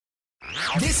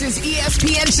This is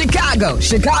ESPN Chicago,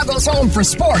 Chicago's home for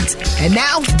sports. And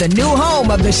now, the new home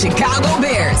of the Chicago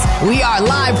Bears. We are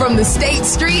live from the State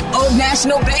Street Old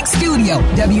National Bank Studio,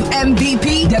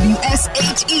 WMVP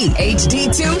WSHE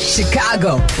HD2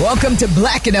 Chicago. Welcome to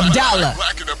Bleck and Abdalla.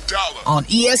 Bleck and Abdalla On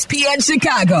ESPN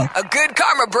Chicago, a Good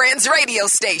Karma Brands radio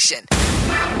station.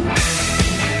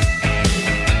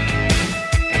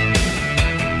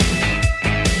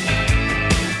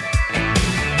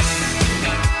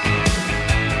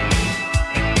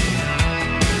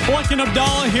 Bleck and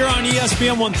Abdalla here on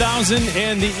ESPN 1000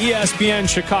 and the ESPN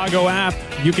Chicago app.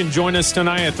 You can join us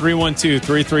tonight at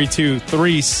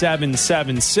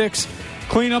 312-332-3776.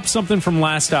 Clean up something from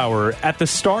last hour. At the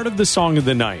start of the song of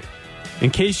the night, in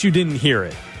case you didn't hear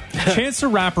it, Chance the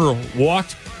Rapper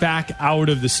walked back out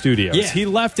of the studios. Yeah. He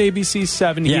left ABC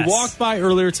 7. Yes. He walked by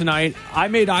earlier tonight. I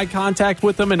made eye contact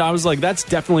with him, and I was like, that's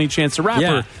definitely Chance the Rapper.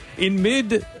 Yeah. In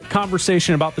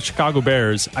mid-conversation about the Chicago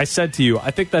Bears, I said to you,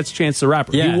 I think that's Chance the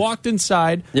Rapper. Yeah. He walked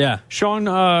inside. Yeah. Sean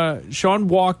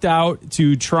walked out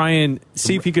to try and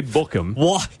see if he could book him.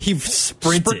 Well, he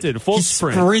sprinted. He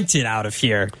sprinted out of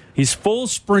here. He's full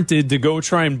sprinted to go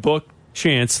try and book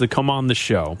Chance to come on the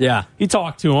show. Yeah. He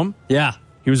talked to him. Yeah.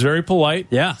 He was very polite.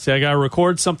 Yeah. Say, I got to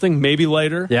record something, maybe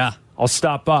later. Yeah. I'll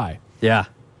stop by. Yeah.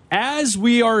 As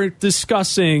we are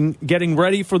discussing getting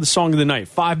ready for the song of the night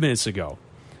 5 minutes ago,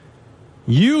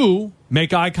 you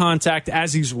make eye contact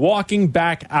as he's walking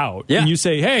back out. Yeah. And you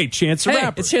say, hey, Chance the Hey,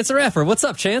 Rapper. it's Chance the Rapper. What's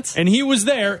up, Chance? And he was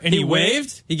there, and he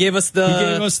waved. He gave us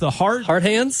the heart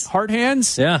hands. Heart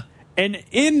hands. Yeah. And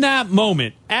in that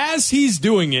moment, as he's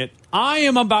doing it, I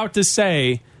am about to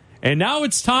say, and now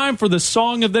it's time for the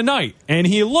song of the night. And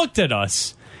he looked at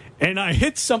us, and I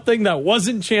hit something that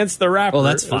wasn't Chance the Rapper. Well,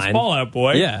 that's It was fine. Fall Out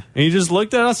Boy. Yeah. And he just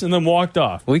looked at us and then walked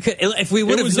off. We could, if we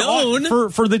would have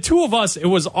known. For the two of us, it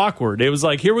was awkward. It was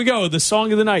like, here we go, the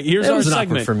song of the night. Here's It our wasn't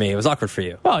segment. awkward for me. It was awkward for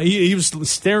you. Well, he was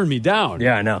staring me down.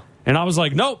 Yeah, I know. And I was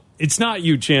like, nope, it's not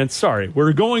you, Chance. Sorry.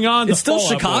 We're going on to It's still Fall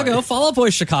Out Chicago. Boy. Fall Out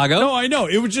Boy, Chicago. No, I know.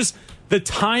 It was just the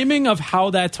timing of how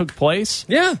that took place.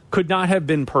 Yeah. Could not have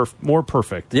been more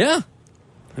perfect. Yeah.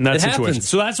 In that It situation. happens.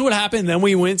 So that's what happened. Then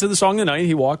we went to the song of the night.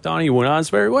 He walked on. He went on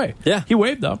his merry way. Yeah. He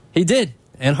waved, though. He did.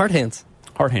 And hard hands.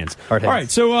 Hard hands. Hard hands. All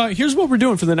right, so here's what we're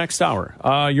doing for the next hour.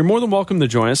 You're more than welcome to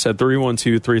join us at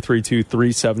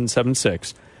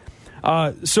 312-332-3776.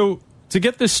 So to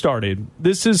get this started,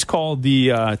 this is called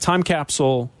the Time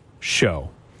Capsule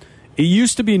Show. It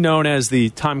used to be known as the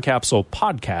Time Capsule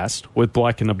Podcast with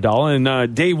Bleck and Abdalla. And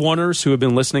day oneers who have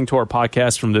been listening to our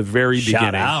podcast from the very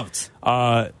beginning. Shout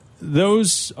out.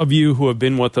 Those of you who have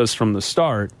been with us from the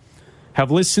start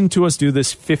have listened to us do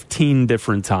this 15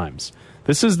 different times.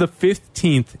 This is the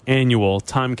 15th annual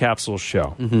Time Capsule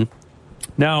Show. Mm-hmm.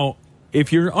 Now,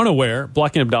 if you're unaware,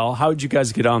 Bleck and Abdalla, how did you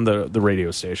guys get on the radio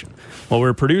station? Well, we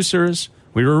were producers.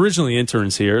 We were originally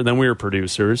interns here. Then we were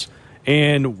producers.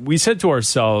 And we said to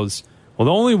ourselves, well,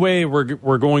 the only way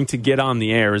we're going to get on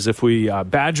the air is if we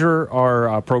badger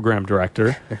our program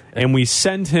director and we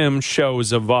send him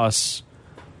shows of us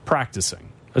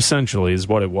practicing, essentially, is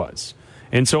what it was.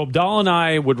 And so Abdalla and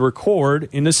I would record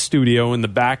in a studio in the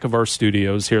back of our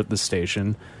studios here at the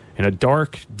station, in a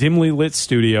dark, dimly lit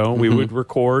studio. Mm-hmm. We would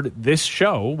record this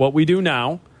show, what we do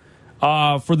now,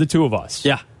 for the two of us.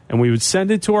 Yeah. And we would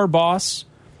send it to our boss,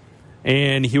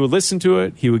 and he would listen to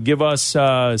it. He would give us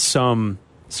some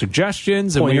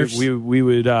suggestions, Pointers. and we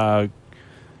would the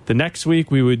next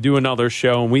week we would do another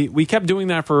show, and we kept doing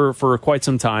that for quite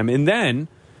some time. And then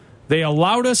they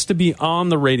allowed us to be on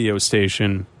the radio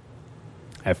station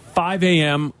at 5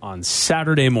 a.m. on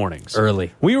Saturday mornings.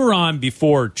 Early. We were on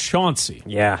before Chauncey.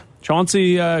 Yeah.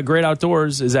 Chauncey Great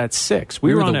Outdoors is at 6.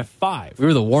 We were on at 5. We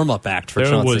were the warm-up act for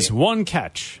There Chauncey. was one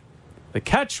catch. The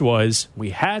catch was we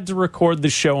had to record the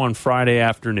show on Friday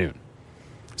afternoon.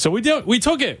 So we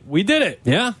took it. We did it.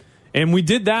 Yeah. And we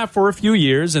did that for a few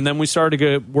years, and then we started to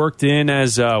get worked in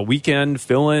as weekend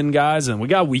fill-in guys, and we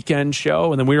got a weekend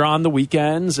show, and then we were on the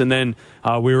weekends, and then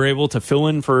we were able to fill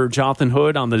in for Jonathan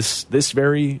Hood on this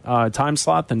very time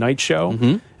slot, the night show.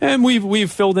 Mm-hmm. And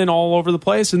we've filled in all over the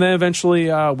place, and then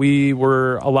eventually we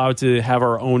were allowed to have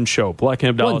our own show, Bleck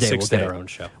and Abdalla 6 One day we'll get our own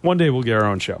show. One day we'll get our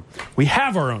own show. We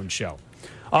have our own show.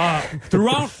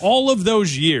 Throughout all of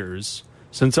those years,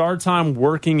 since our time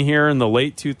working here in the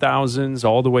late 2000s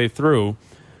all the way through,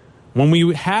 when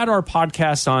we had our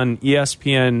podcast on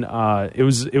ESPN, it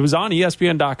was on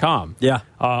ESPN.com. Yeah.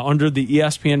 Under the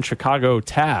ESPN Chicago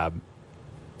tab,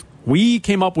 we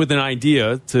came up with an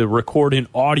idea to record an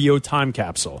audio time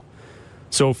capsule.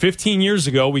 So 15 years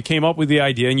ago, we came up with the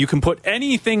idea, and you can put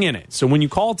anything in it. So when you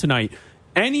call tonight,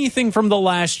 anything from the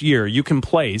last year you can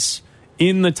place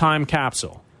in the time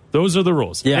capsule. Those are the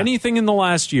rules. Yeah. Anything in the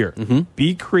last year,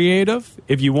 be creative.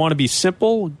 If you want to be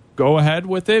simple, go ahead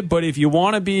with it. But if you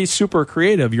want to be super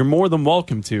creative, you're more than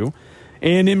welcome to.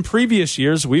 And in previous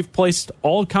years, we've placed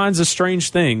all kinds of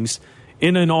strange things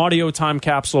in an audio time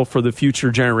capsule for the future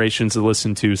generations to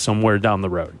listen to somewhere down the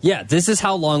road. Yeah, this is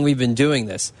how long we've been doing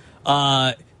this.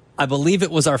 I believe it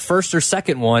was our first or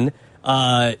second one.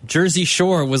 Jersey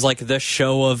Shore was like the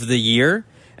show of the year.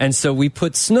 And so we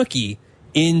put Snooki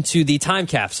into the time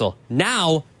capsule.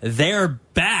 Now they're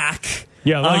back.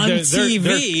 Yeah, like on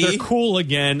TV. They're cool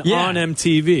again on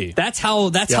MTV. That's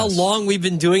how long we've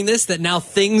been doing this, that now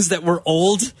things that were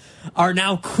old are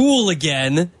now cool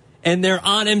again, and they're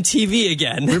on MTV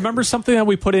again. Remember something that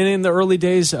we put in the early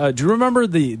days? Do you remember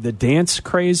the dance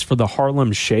craze for the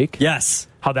Harlem Shake? Yes.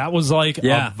 How that was like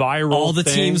a viral All the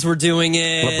thing. teams were doing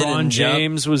it. LeBron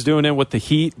James was doing it with the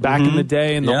Heat back in the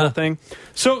day and the whole thing.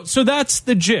 So that's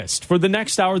the gist. For the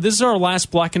next hour, this is our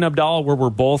last Bleck and Abdalla where we're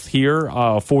both here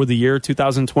for the year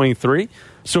 2023.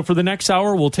 So for the next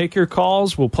hour, we'll take your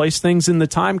calls, we'll place things in the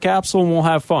time capsule, and we'll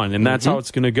have fun. And that's how it's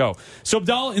going to go. So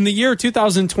Abdalla, in the year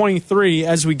 2023,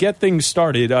 as we get things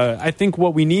started, I think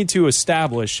what we need to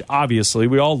establish, obviously,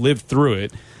 we all lived through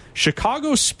it,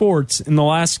 Chicago sports in the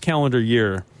last calendar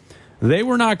year, they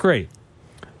were not great.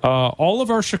 All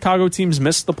of our Chicago teams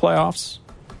missed the playoffs.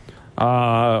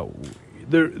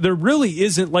 There really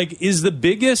isn't, is the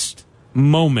biggest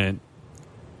moment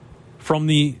from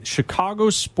the Chicago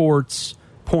sports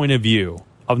point of view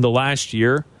of the last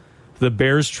year the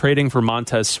Bears trading for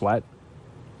Montez Sweat?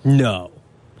 No.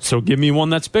 So give me one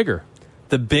that's bigger.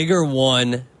 The bigger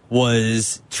one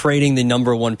was trading the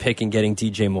number 1 pick and getting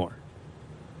DJ Moore.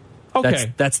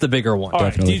 Okay. That's the bigger one. All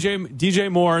right,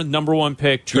 DJ Moore, number 1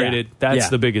 pick, traded. That's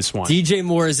the biggest one. DJ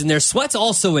Moore is in there. Sweat's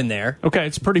also in there. Okay,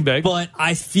 it's pretty big. But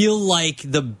I feel like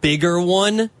the bigger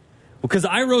one, because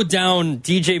I wrote down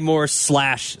DJ Moore /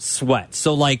 Sweat.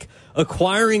 So,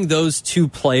 acquiring those two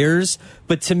players.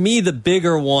 But to me, the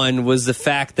bigger one was the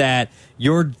fact that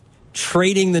you're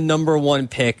trading the number 1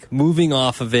 pick, moving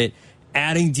off of it,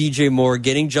 adding DJ Moore,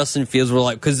 getting Justin Fields.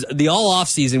 We're because the all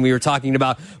offseason we were talking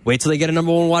about, wait till they get a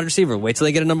number 1 wide receiver, wait till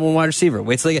they get a number 1 wide receiver,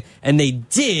 wait till they get, and they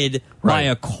did by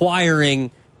acquiring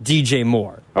DJ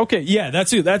Moore. Okay, yeah,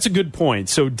 that's a good point.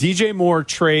 So DJ Moore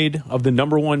trade of the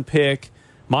number 1 pick,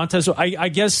 Montez. I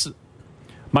guess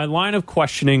my line of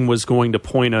questioning was going to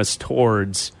point us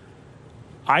towards,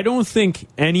 I don't think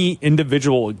any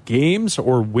individual games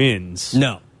or wins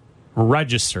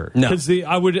register. No, because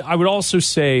I would also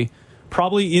say,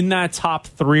 probably in that top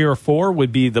 3 or 4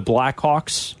 would be the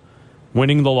Blackhawks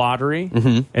winning the lottery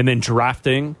and then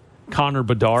drafting Connor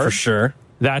Bedard. For sure.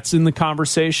 That's in the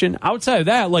conversation. Outside of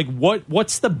that,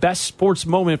 what's the best sports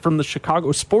moment from the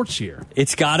Chicago sports year?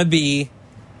 It's got to be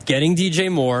getting DJ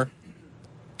Moore,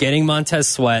 getting Montez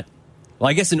Sweat. Well,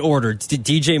 I guess in order,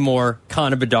 DJ Moore,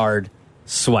 Connor Bedard,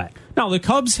 Sweat. Now, the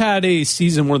Cubs had a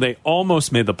season where they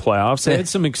almost made the playoffs. They had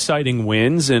some exciting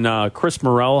wins, and Chris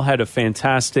Morrell had a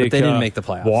fantastic but they didn't make the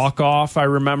playoffs. Walk-off, I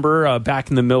remember, back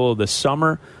in the middle of the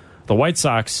summer. The White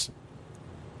Sox...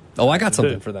 Oh, I got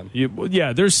something for them.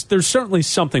 There's certainly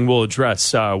something we'll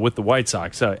address with the White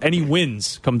Sox. Any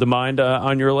wins come to mind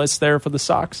on your list there for the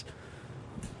Sox?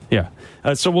 Yeah.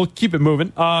 So we'll keep it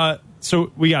moving.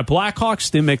 So we got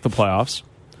Blackhawks didn't make the playoffs.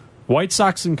 White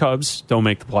Sox and Cubs don't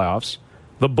make the playoffs.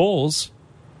 The Bulls,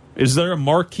 is there a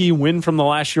marquee win from the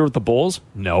last year with the Bulls?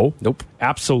 No. Nope.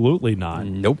 Absolutely not.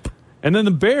 Nope. And then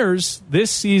the Bears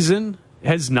this season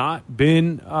has not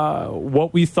been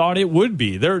what we thought it would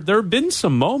be. There have been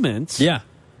some moments. Yeah.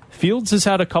 Fields has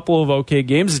had a couple of okay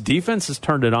games. Defense has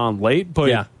turned it on late. But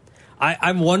yeah.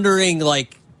 I'm wondering,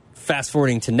 fast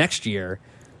forwarding to next year,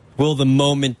 will the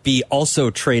moment be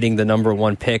also trading the number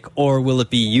 1 pick, or will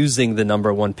it be using the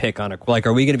number 1 pick on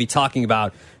are we going to be talking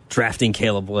about drafting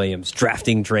Caleb Williams,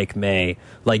 drafting Drake May,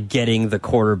 getting the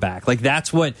quarterback?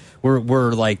 That's what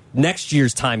we're next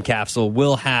year's time capsule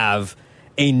will have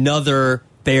another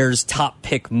Bears top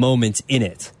pick moment in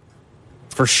it.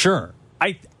 For sure.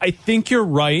 I think you're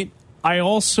right. I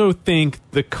also think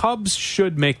the Cubs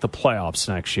should make the playoffs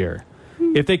next year.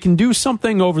 If they can do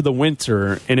something over the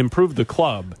winter and improve the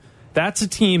club, that's a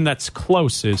team that's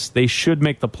closest. They should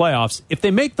make the playoffs. If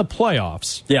they make the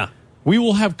playoffs, we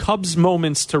will have Cubs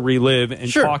moments to relive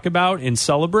and talk about and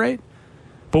celebrate.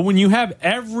 But when you have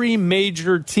every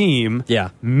major team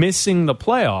missing the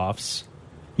playoffs,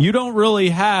 you don't really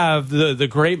have the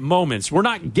great moments. We're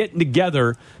not getting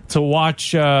together to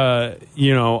watch a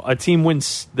team win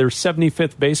their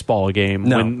 75th baseball game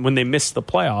when they miss the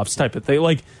playoffs type of thing.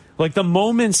 Like the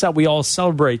moments that we all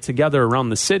celebrate together around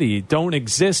the city don't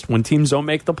exist when teams don't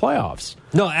make the playoffs.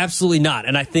 No, absolutely not.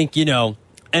 And I think,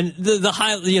 And the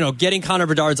high, getting Connor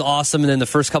Bedard's awesome, and then the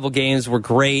first couple games were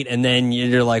great, and then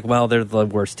you're like, well, they're the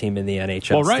worst team in the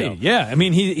NHL. Well, right, still. yeah. I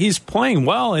mean, he's playing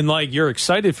well, and like you're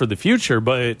excited for the future,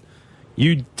 but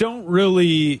you don't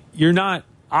really. You're not.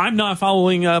 I'm not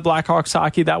following Blackhawks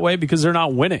hockey that way because they're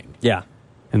not winning. Yeah,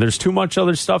 and there's too much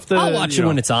other stuff that I'll watch it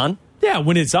when it's on. Yeah,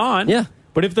 when it's on. Yeah.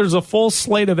 But if there's a full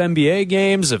slate of NBA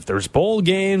games, if there's bowl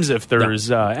games, if there's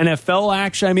NFL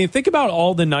action, I mean, think about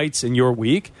all the nights in your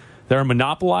week that are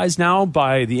monopolized now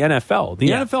by the NFL. The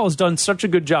NFL has done such a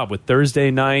good job with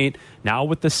Thursday night, now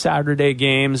with the Saturday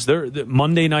games, the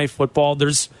Monday Night Football.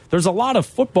 There's a lot of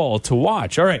football to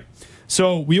watch. All right,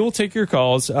 so we will take your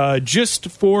calls. Just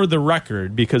for the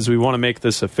record, because we want to make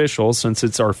this official since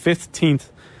it's our 15th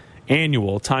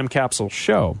annual Time Capsule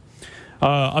show.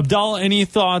 Abdalla, any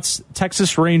thoughts?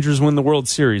 Texas Rangers win the World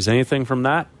Series. Anything from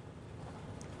that?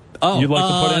 Oh, you'd like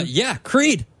to put in? Yeah,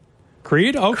 Creed.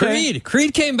 Creed? Okay.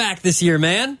 Creed came back this year,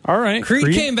 man. All right.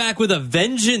 Creed came back with a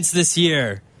vengeance this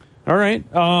year. All right.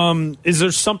 Is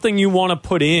there something you want to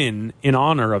put in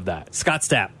honor of that? Scott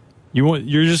Stapp.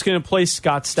 You're just going to place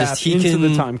Scott Stapp into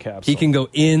the time capsule. He can go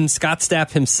in. Scott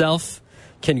Stapp himself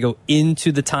can go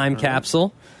into the time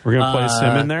capsule. We're going to place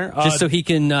him in there. Just so he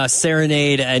can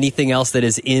serenade anything else that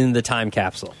is in the time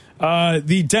capsule.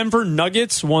 The Denver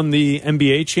Nuggets won the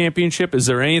NBA championship. Is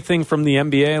there anything from the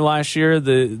NBA last year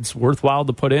that's worthwhile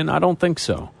to put in? I don't think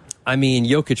so. I mean,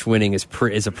 Jokic winning is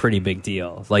a pretty big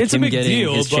deal. Like it's him a big getting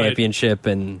deal, his championship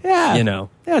and,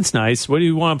 That's nice. What do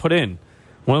you want to put in?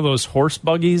 One of those horse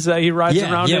buggies that he rides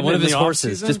around in? Yeah, one of his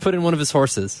horses. Off-season? Just put in one of his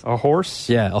horses. A horse?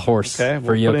 Yeah, a horse. Okay,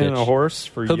 for we'll Jokic. put in a horse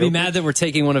for Jokic. He'll be mad that we're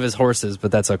taking one of his horses,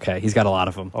 but that's okay. He's got a lot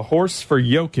of them. A horse for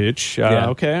Jokic.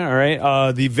 Okay, all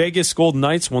right. The Vegas Golden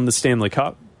Knights won the Stanley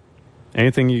Cup.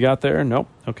 Anything you got there? Nope.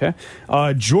 Okay.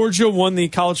 Georgia won the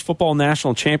college football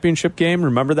national championship game.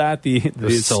 Remember that? The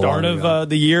start of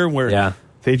the year where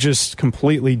they just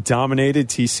completely dominated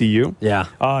TCU. Yeah.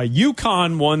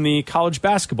 UConn won the college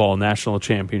basketball national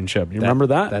championship. You remember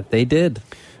that? That they did.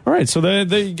 All right. So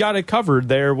they got it covered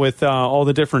there with all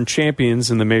the different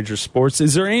champions in the major sports.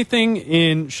 Is there anything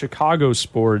in Chicago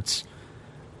sports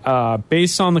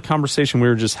based on the conversation we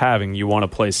were just having you want to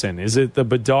place in? Is it the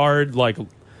Bedard, like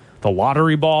the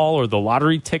lottery ball or the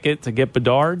lottery ticket to get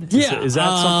Bedard? Is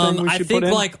that something we should put in? I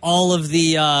think like all of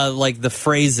the the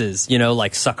phrases,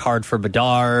 like suck hard for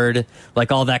Bedard,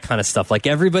 like all that kind of stuff. Like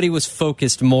everybody was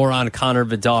focused more on Connor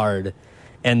Bedard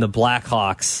and the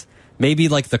Blackhawks. Maybe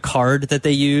like the card that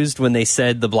they used when they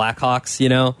said the Blackhawks,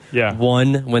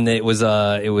 won when it was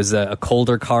a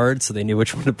colder card, so they knew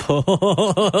which one to pull,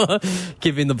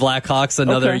 giving the Blackhawks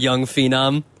another young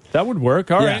phenom. That would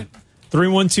work. All right.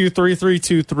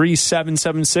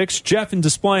 312-332-3776. Jeff in Des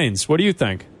Plaines, what do you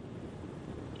think?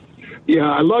 Yeah,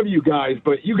 I love you guys,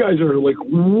 but you guys are like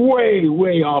way,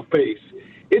 way off base.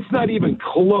 It's not even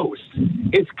close.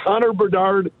 It's Connor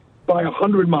Bedard by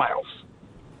 100 miles.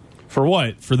 For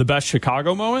what? For the best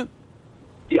Chicago moment?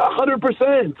 Yeah,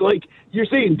 100%. Like you're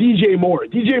saying DJ Moore.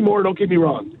 DJ Moore, don't get me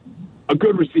wrong, a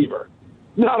good receiver,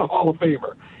 not a Hall of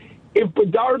Famer. If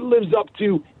Bedard lives up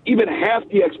to even half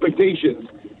the expectations,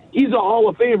 he's a Hall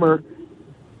of Famer.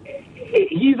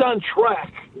 He's on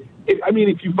track.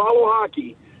 If you follow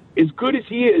hockey, as good as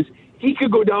he is, he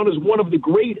could go down as one of the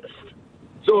greatest.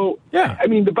 So,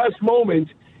 the best moment,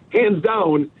 hands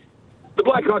down, the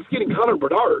Blackhawks getting Connor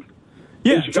Bedard.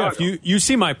 Yeah, Jeff, you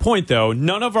see my point, though.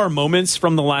 None of our moments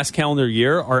from the last calendar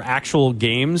year are actual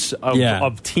games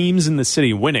of teams in the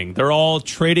city winning. They're all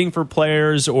trading for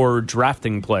players or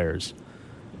drafting players.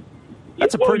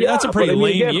 That's a pretty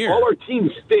lame year. All our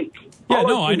teams stink. Yeah,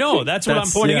 I know. That's what I'm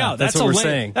pointing out. That's what we're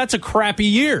saying. That's a crappy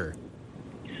year.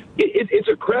 It's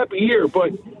a crappy year,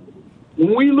 but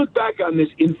when we look back on this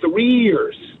in 3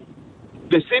 years,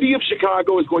 the city of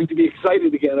Chicago is going to be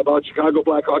excited again about Chicago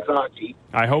Blackhawks hockey.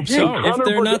 I hope so. If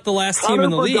they're not the last team in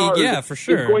the league, yeah, for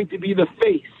sure. He's going to be the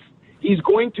face. He's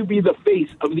going to be the face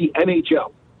of the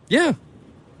NHL. Yeah.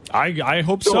 I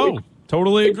hope so.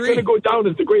 Totally agree. It's going to go down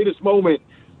as the greatest moment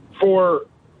for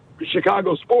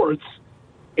Chicago sports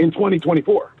in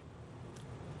 2024.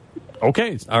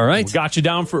 Okay. All right. We got you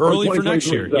down for early for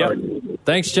next year. Yep.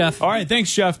 Thanks, Jeff. All right.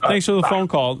 Thanks, Jeff. Thanks for the phone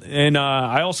call. And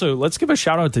let's give a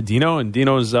shout out to Dino and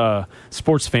Dino's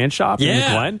sports fan shop in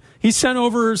Glen. He sent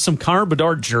over some Connor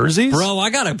Bedard jerseys. Bro, I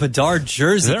got a Bedard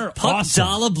jersey. They're awesome.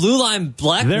 Abdalla, Blue Line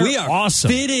Black. We are awesome.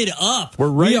 Fitted up.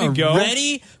 We're ready to go.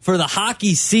 Ready for the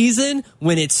hockey season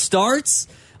when it starts.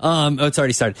 It's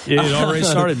already started. It already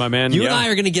started, my man. You and I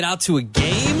are going to get out to a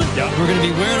game. Yep. We're going to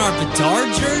be wearing our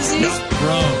Bedard jerseys. Yep.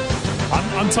 Bro.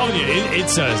 I'm telling you,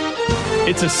 it's a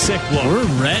It's a sick look. We're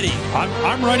ready.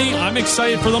 I'm ready. I'm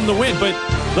excited for them to win. But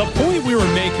the point we were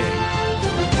making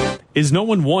is no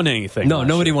one won anything. No,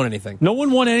 nobody won anything. No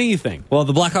one won anything. Well,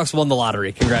 the Blackhawks won the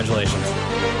lottery. Congratulations.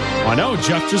 I know.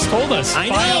 Jeff just told us. I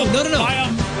know. No. By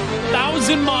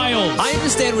 1,000 miles. I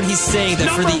understand what he's saying.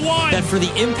 That for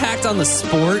the impact on the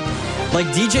sport, like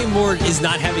DJ Moore is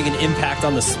not having an impact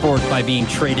on the sport by being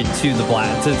traded to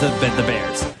the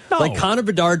Bears. No. Like Connor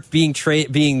Bedard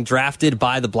being drafted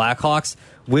by the Blackhawks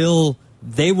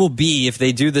they will be, if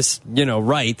they do this,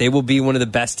 right, they will be one of the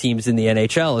best teams in the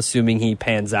NHL, assuming he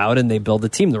pans out and they build the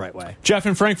team the right way. Jeff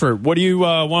in Frankfurt, what do you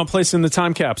want to place in the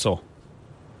time capsule?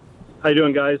 How you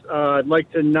doing, guys? I'd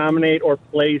like to nominate or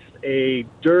place a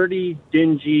dirty,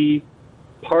 dingy,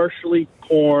 partially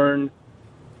torn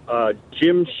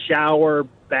gym shower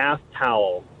bath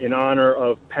towel in honor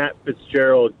of Pat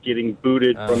Fitzgerald getting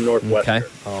booted from Northwestern. Okay,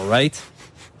 all right.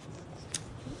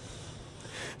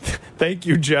 Thank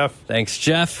you, Jeff. Thanks,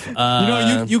 Jeff.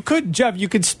 You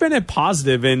could spin it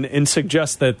positive and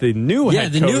suggest that the new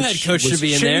head coach should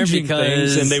be in there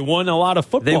because and they won a lot of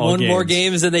football. They won more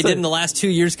games than they did in the last 2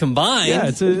 years combined.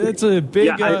 Yeah, it's a big.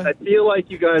 Yeah, I feel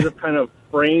like you guys have kind of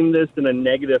framed this in a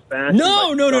negative fashion.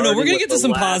 No. We're going to get to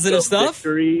some positive stuff.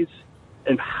 Victories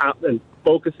and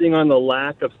focusing on the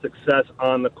lack of success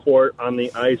on the court, on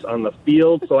the ice, on the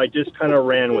field. So I just kind of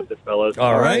ran with it, fellas.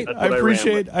 All right. I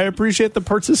appreciate the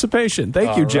participation.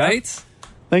 Thank you, Jeff. Right.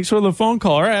 Thanks for the phone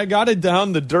call. All right, I got it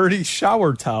down, the dirty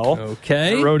shower towel.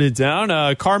 Okay. I wrote it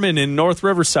down. Carmen in North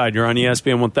Riverside, you're on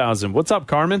ESPN 1000. What's up,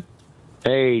 Carmen?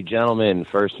 Hey, gentlemen.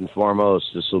 First and foremost,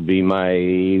 this will be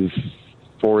my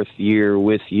 4th year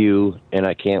with you, and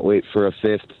I can't wait for a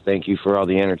 5th. Thank you for all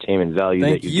the entertainment value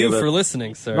that you give us. Thank you for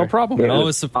listening, sir. No problem. You're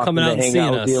always coming out and seeing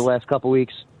us. With you the last couple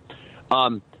weeks.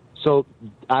 So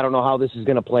I don't know how this is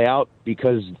going to play out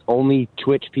because only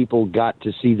Twitch people got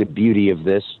to see the beauty of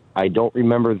this. I don't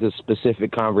remember the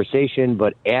specific conversation,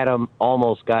 but Adam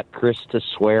almost got Chris to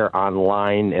swear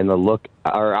online and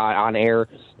on air,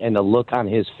 and the look on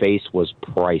his face was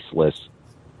priceless.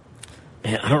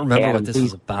 Man, I don't remember Adam, what this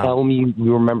was about. Tell me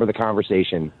you remember the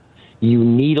conversation. You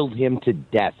needled him to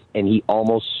death, and he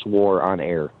almost swore on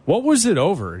air. What was it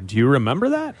over? Do you remember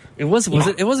that? It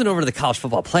wasn't over the college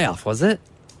football playoff, was it?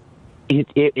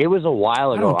 It was a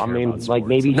while ago. I mean, like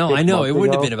maybe. No, I know it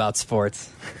wouldn't have ago. been about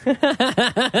sports. No,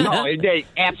 it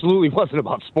absolutely wasn't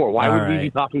about sport. Why would we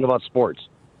be talking about sports?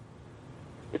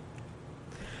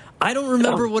 I don't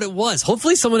remember what it was.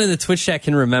 Hopefully, someone in the Twitch chat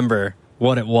can remember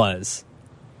what it was.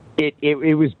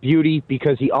 It was beauty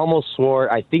because he almost swore.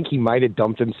 I think he might have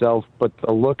dumped himself, but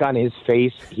the look on his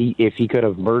face, if he could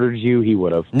have murdered you, he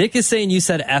would have. Nick is saying you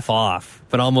said F off,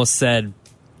 but almost said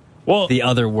the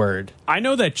other word. I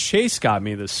know that Chase got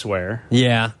me to swear.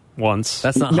 Yeah. Once.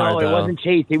 That's not hard, though. No, it wasn't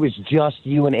Chase. It was just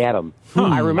you and Adam.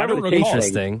 I remember the Chase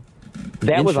Interesting. thing.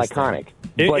 That was iconic.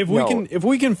 If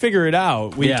we can figure it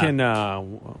out,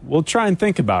 we'll try and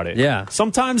think about it. Yeah.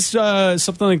 Sometimes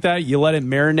something like that, you let it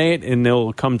marinate and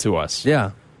it'll come to us.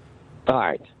 Yeah. All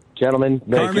right, gentlemen.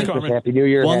 Merry Christmas, Happy New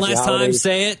Year. One Happy last holidays. time,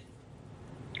 say it.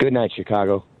 Good night,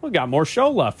 Chicago. We got more show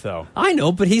left, though. I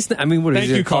know, but he's. I mean, what is he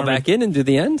going to call Carmen. back in and do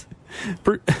the end?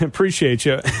 Appreciate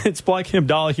you. It's Bleck and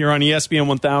Abdalla here on ESPN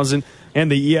 1000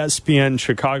 and the ESPN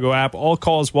Chicago app. All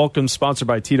calls welcome, sponsored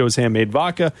by Tito's Handmade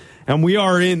Vodka. And we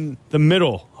are in the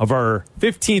middle of our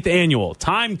 15th annual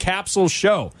Time Capsule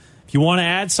Show. If you want to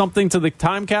add something to the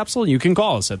Time Capsule, you can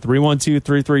call us at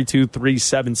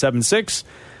 312-332-3776.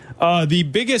 The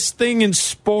biggest thing in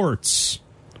sports.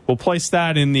 We'll place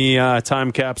that in the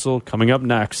Time Capsule coming up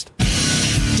next.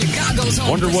 Chicago's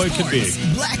home Wonder for what it could be.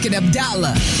 sports. Bleck and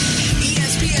Abdalla.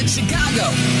 ESPN Chicago.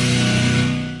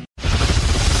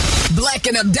 Bleck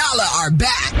and Abdalla are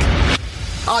back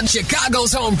on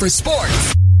Chicago's home for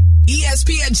sports.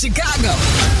 ESPN Chicago.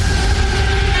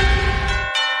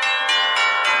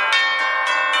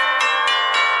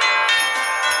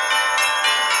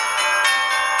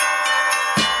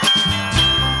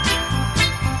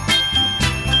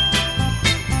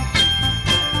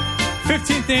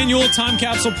 15th annual Time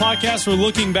Capsule podcast. We're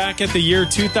looking back at the year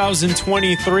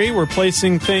 2023. We're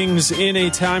placing things in a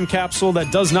time capsule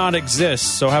that does not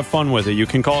exist, so have fun with it. You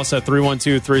can call us at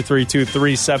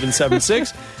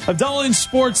 312-332-3776. Abdalla in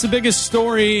sports, the biggest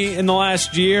story in the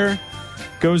last year,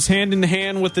 goes hand in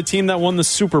hand with the team that won the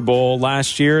Super Bowl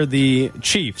last year, the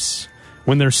Chiefs.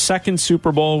 Win their second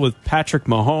Super Bowl with Patrick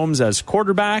Mahomes as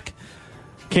quarterback.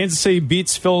 Kansas City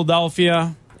beats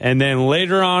Philadelphia, and then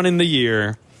later on in the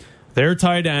year, their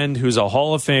tight end, who's a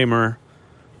Hall of Famer,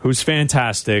 who's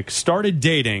fantastic, started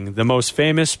dating the most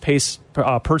famous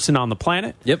person on the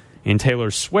planet, in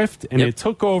Taylor Swift, and it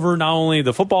took over not only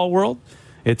the football world,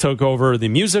 It took over the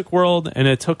music world, and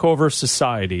it took over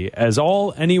society, as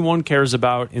all anyone cares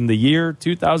about in the year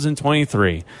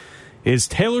 2023 is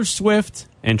Taylor Swift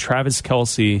and Travis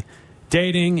Kelce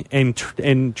dating and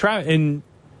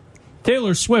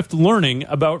Taylor Swift learning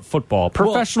about football,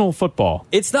 professional football.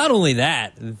 It's not only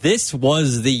that. This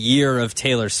was the year of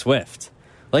Taylor Swift.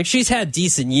 Like, she's had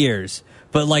decent years,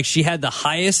 but like she had the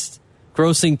highest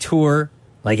grossing tour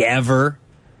like ever.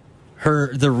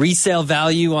 The resale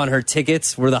value on her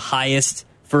tickets were the highest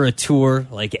for a tour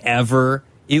like ever.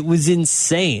 It was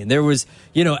insane. There was,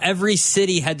 every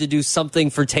city had to do something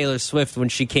for Taylor Swift when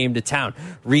she came to town.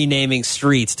 Renaming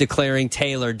streets, declaring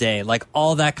Taylor Day, like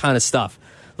all that kind of stuff.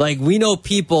 Like, we know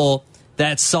people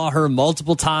that saw her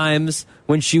multiple times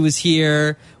when she was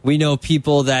here. We know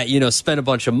people that, spent a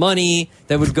bunch of money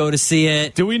that would go to see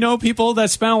it. Do we know people that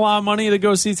spent a lot of money to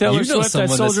go see Taylor Swift at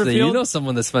Soldier Field? You know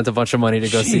someone that spent a bunch of money to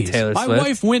go see Taylor Swift. My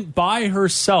wife went by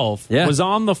herself, was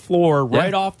on the floor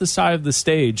right off the side of the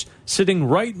stage, sitting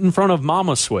right in front of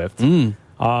Mama Swift.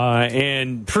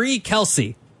 And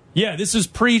pre-Kelce. Yeah, this is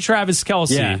pre-Travis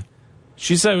Kelce. Yeah.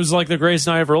 She said it was like the greatest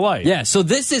night of her life. Yeah, so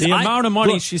this is... The amount of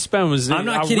money she spent was I'm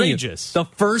not outrageous. Kidding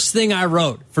you. The first thing I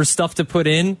wrote for stuff to put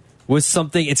in was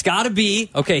something... It's got to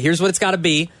be... Okay, here's what it's got to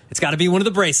be. It's got to be one of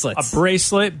the bracelets. A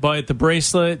bracelet, but the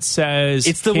bracelet says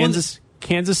it's the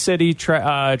Kansas City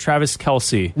Travis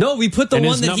Kelce. No, we put the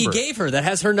one that he gave her that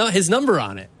has his number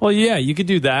on it. Well, yeah, you could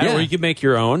do that, or you could make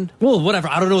your own. Well, whatever.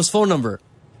 I don't know his phone number.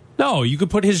 No, you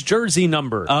could put his jersey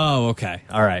number. Oh, okay.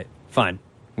 All right. Fine.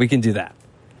 We can do that.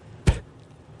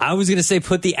 I was going to say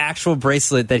put the actual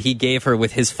bracelet that he gave her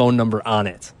with his phone number on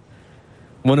it.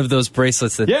 One of those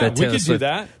bracelets that Taylor we could do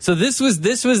that. So this was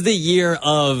the year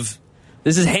of...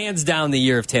 This is hands down the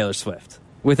year of Taylor Swift,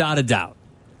 without a doubt.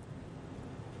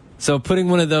 So putting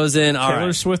one of those in,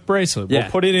 Taylor Swift bracelet. Yeah,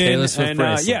 we'll put it in. Taylor Swift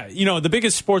bracelet. The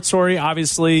biggest sports story,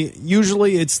 obviously,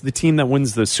 usually it's the team that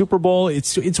wins the Super Bowl.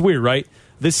 It's weird, right?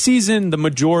 The season, the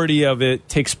majority of it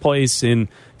takes place in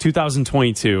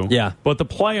 2022. Yeah. But the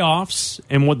playoffs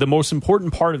and what the most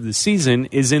important part of the season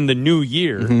is in the new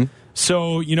year. Mm-hmm.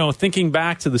 So, thinking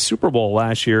back to the Super Bowl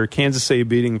last year, Kansas City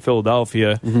beating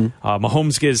Philadelphia,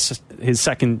 Mahomes gets his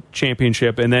second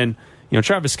championship, and then,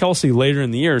 Travis Kelce later in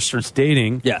the year starts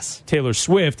dating Taylor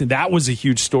Swift, and that was a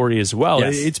huge story as well.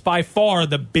 Yes. It's by far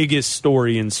the biggest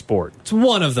story in sport. It's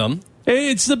one of them.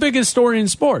 It's the biggest story in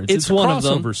sports. It's a one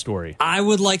crossover of them. Story. I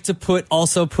would like to put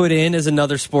in as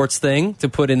another sports thing to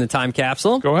put in the time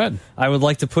capsule. Go ahead. I would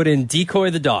like to put in Decoy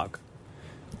the dog.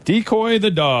 Decoy the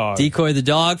dog. Decoy the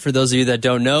dog, for those of you that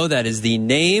don't know, that is the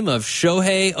name of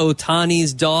Shohei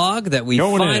Ohtani's dog that we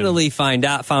finally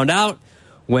found out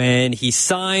when he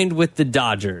signed with the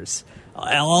Dodgers.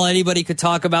 All anybody could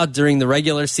talk about during the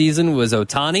regular season was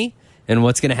Ohtani and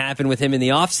what's going to happen with him in the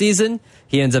offseason.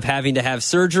 He ends up having to have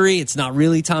surgery. It's not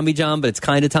really Tommy John, but it's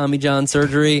kind of Tommy John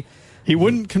surgery. He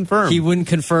wouldn't confirm. He wouldn't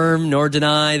confirm nor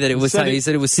deny that it was. He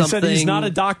said it was something. He said he's not a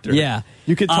doctor. Yeah,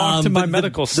 you could talk to my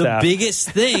medical staff. The biggest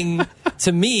thing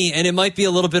to me, and it might be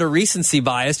a little bit of recency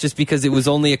bias, just because it was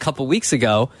only a couple weeks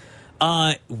ago,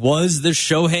 was the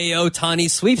Shohei Ohtani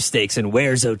sweepstakes and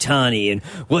where's Ohtani and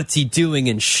what's he doing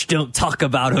and don't talk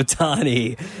about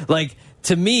Ohtani. Like,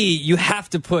 to me, you have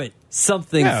to put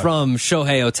something from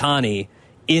Shohei Ohtani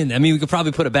in. I mean, we could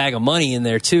probably put a bag of money in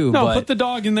there too. No, but put the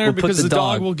dog in there because the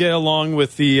dog will get along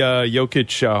with the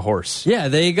Jokic horse. Yeah,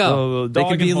 there you go. They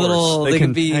can be little. They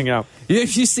can hang out.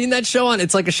 Have you seen that show on?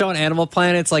 It's like a show on Animal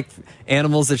Planet. It's like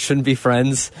animals that shouldn't be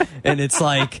friends, and it's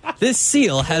like this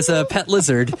seal has a pet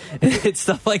lizard, and it's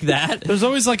stuff like that. There's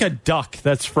always like a duck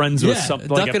that's friends with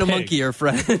something. A duck like and a pig. monkey are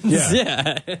friends.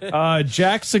 Yeah.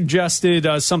 Jack suggested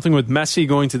something with Messi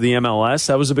going to the MLS.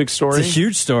 That was a big story. It's a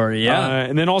huge story. Yeah,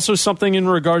 and then also something in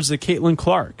regards to Caitlin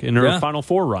Clark in her Final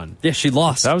Four run. Yeah, she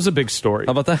lost. That was a big story.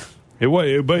 How about that? It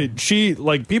was, but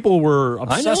people were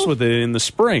obsessed with it in the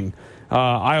spring.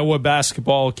 Iowa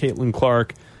basketball, Caitlin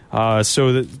Clark.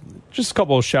 Just a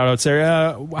couple of shout outs there.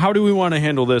 How do we want to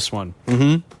handle this one?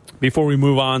 Before we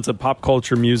move on to pop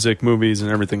culture, music, movies, and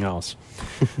everything else.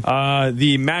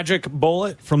 The magic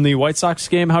bullet from the White Sox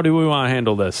game. How do we want to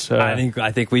handle this? I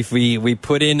think we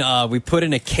put in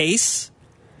a case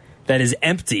that is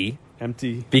empty.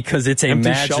 Empty because it's a empty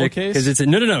magic shell case? because it's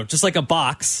no, just like a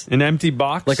box, an empty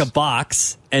box, like a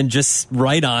box, and just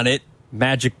write on it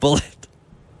magic bullet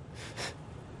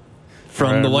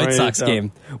from the White Sox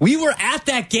game. We were at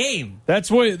that game. That's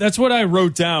what I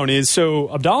wrote down. Is so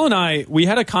Abdalla and I, we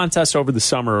had a contest over the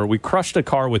summer. We crushed a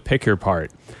car with Pick Your Part.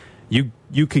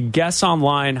 You could guess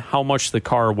online how much the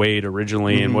car weighed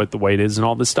originally and what the weight is and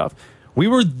all this stuff. We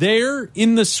were there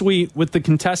in the suite with the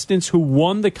contestants who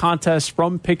won the contest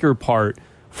from Pick Your Part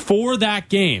for that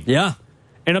game. Yeah.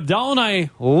 And Abdalla and I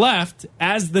left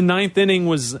as the ninth inning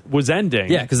was ending.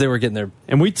 Yeah, because they were getting their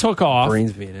And we took off.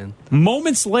 brains beat in.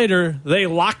 Moments later, they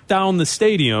locked down the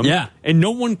stadium. Yeah. And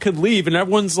no one could leave. And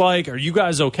everyone's like, are you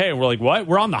guys okay? And we're like, what?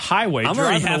 We're on the highway. I'm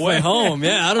already driving halfway away. home.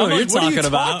 Yeah, I don't know I'm what like, you're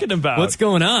talking about. What's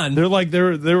going on? They're like,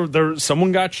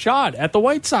 someone got shot at the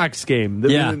White Sox game.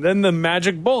 Yeah. Then the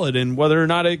magic bullet, and whether or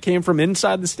not it came from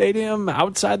inside the stadium,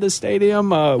 outside the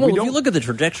stadium. Well, if you look at the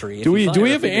trajectory. Do we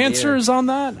have answers on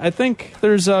that? I think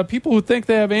there's people who think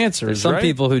they have answers. There's some right?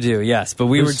 people who do, yes. But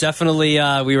we were definitely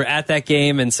we were at that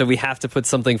game, and so we have to put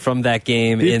something from that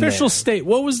game The in official there.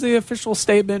 What was the official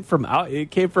statement from out?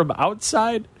 It came from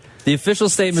outside. The official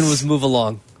statement was move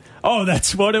along. Oh,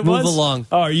 that's what it was? Move along.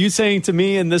 Oh, are you saying to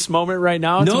me in this moment right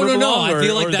now? No. Along, I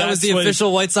feel like that was the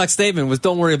official White Sox statement was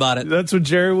don't worry about it. That's what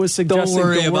Jerry was suggesting. Don't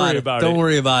worry about it. Don't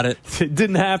worry about it. It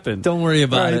didn't happen. Don't worry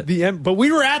about it. But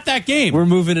we were at that game. We're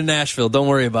moving to Nashville. Don't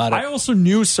worry about it. I also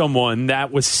knew someone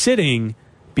that was sitting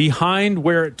behind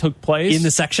where it took place. In the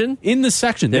section? In the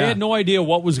section. They Yeah. had no idea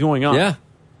what was going on. Yeah.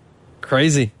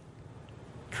 Crazy.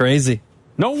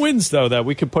 No wins, though, that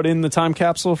we could put in the time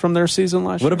capsule from their season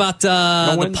last year. What about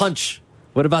the punch?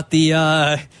 What about the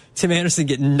Tim Anderson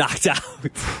getting knocked out?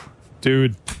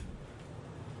 Dude.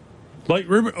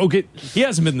 Okay, he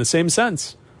hasn't been the same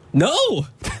since. No.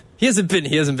 He hasn't been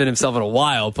himself in a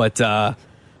while, but yeah.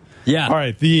 All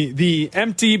right, the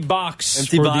empty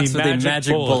box with the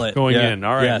magic bullet going Yeah. in.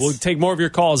 All right, Yes. we'll take more of your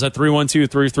calls at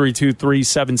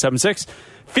 312-332-3776.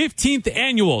 15th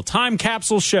annual Time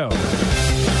Capsule Show.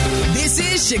 This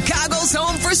is Chicago's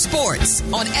home for sports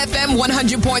on FM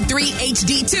 100.3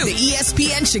 HD2, the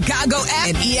ESPN Chicago app,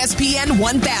 and ESPN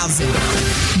 1000.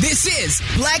 This is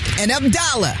Bleck and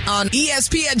Abdalla on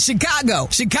ESPN Chicago,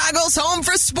 Chicago's home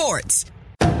for sports.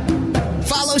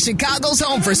 Follow Chicago's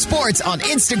home for sports on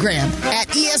Instagram at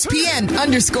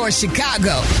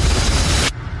ESPN_Chicago.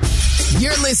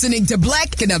 You're listening to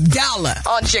Bleck and Abdalla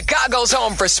on Chicago's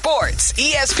home for sports,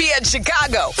 ESPN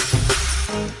Chicago.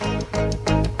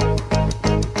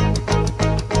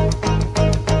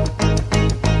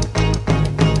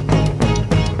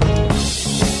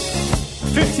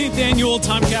 15th annual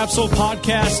Time Capsule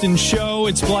podcast and show.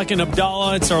 It's Bleck and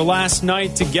Abdalla. It's our last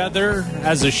night together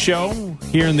as a show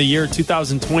here in the year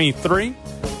 2023.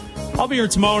 I'll be here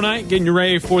tomorrow night getting you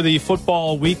ready for the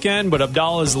football weekend, but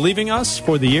Abdalla is leaving us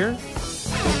for the year.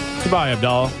 Goodbye,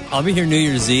 Abdalla. I'll be here New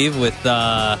Year's Eve with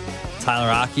Tyler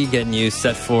Rocky getting you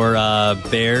set for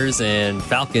Bears and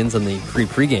Falcons on the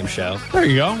pregame show. There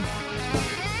you go.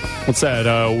 What's that,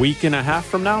 a week and a half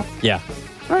from now? Yeah.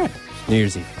 All right. New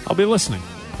Year's Eve. I'll be listening.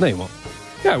 No, you won't.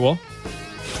 Yeah, I will.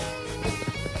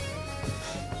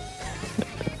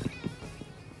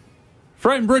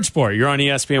 Fred in Bridgeport, you're on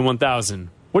ESPN 1000.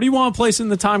 What do you want to place in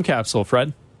the time capsule,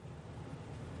 Fred?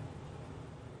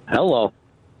 Hello.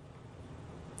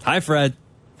 Hi, Fred.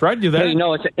 Fred, you there? Hey,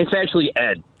 no, it's actually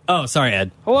Ed. Oh, sorry,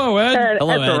 Ed. Hello, Ed. Hello,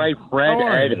 That's Ed. all right, Fred. How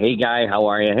are Ed, you? hey, guy, how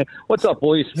are you? Hey, what's up,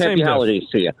 boys? Same Happy diff. holidays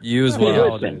to you. You as Hey, well. listen.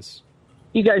 Holidays.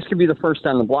 You guys could be the first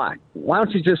on the block. Why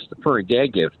don't you just, for a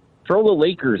gag gift, throw the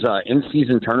Lakers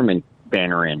in-season tournament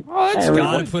banner in? Oh, that's Hey, good.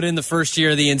 Gotta put in the first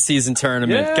year of the in-season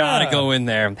tournament. Yeah. Gotta go in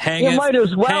there. Hang You it, might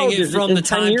as well, hang it just from in the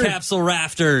 10 time years. capsule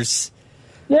rafters.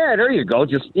 Yeah, there you go.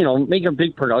 Just, make a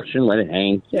big production, let it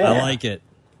hang. Yeah. I like it.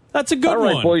 That's a good All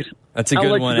right, one. boys. That's a I'll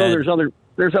good let one, you go. Ed.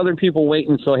 There's other people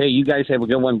waiting, so, hey, you guys have a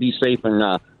good one. Be safe, and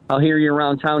I'll hear you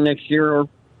around town next year or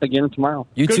again tomorrow.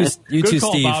 You Good- too, good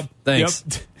call, Steve. Bob. Thanks.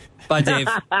 Yep. Bye, Dave.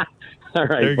 All right,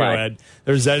 There you bye. go, Ed.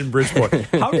 There's Ed in Bridgeport.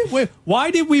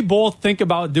 Why did we both think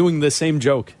about doing the same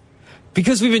joke?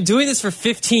 Because we've been doing this for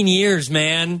 15 years,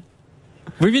 man.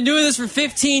 We've been doing this for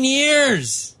 15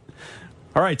 years.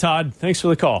 All right, Todd. Thanks for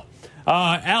the call.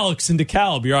 Alex in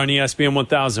DeKalb, you're on ESPN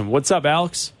 1000. What's up,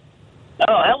 Alex?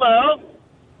 Oh, hello.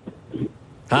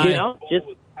 Hi. You know,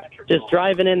 just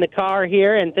driving in the car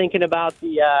here and thinking about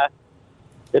the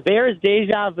Bears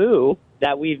deja vu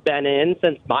that we've been in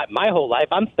since my whole life.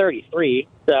 I'm 33,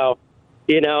 so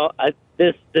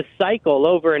this cycle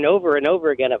over and over and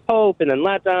over again of hope and then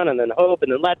letdown and then hope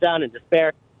and then letdown and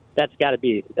despair. That's got to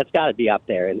be up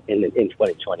there in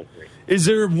 2023. Is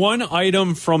there one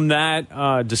item from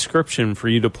that description for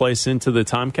you to place into the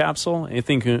time capsule?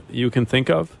 Anything you can think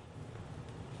of?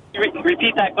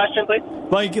 Repeat that question, please.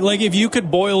 Like if you could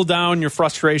boil down your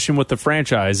frustration with the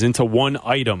franchise into one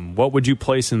item, what would you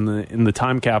place in the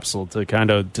time capsule to kind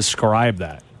of describe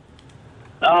that?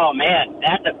 Oh man,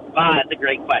 that's a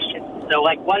great question. So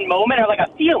like one moment or like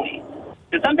a feeling?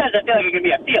 Because sometimes I feel like it can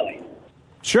be a feeling.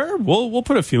 Sure, we'll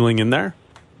put a feeling in there.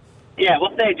 Yeah,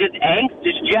 we'll say just angst,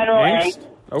 just general angst.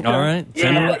 Okay. All right.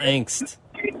 General Yeah. angst.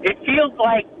 it feels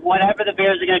like whatever the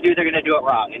Bears are going to do, they're going to do it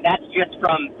wrong, and that's just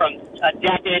from a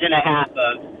decade and a half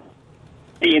of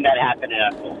seeing that happen in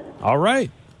us. All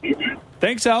right.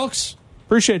 Thanks, Alex.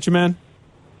 Appreciate you, man.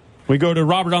 We go to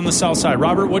Robert on the south side.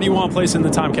 Robert, what do you want to place in the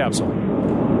time capsule?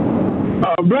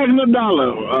 Bleck and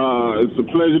Abdalla. It's a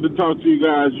pleasure to talk to you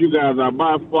guys. You guys are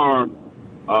by far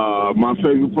my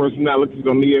favorite personalities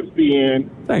on ESPN.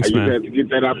 Thanks, I just man. had to get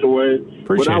that out the way.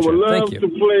 Appreciate but I would you. love Thank you. to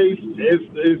place.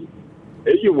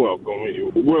 You're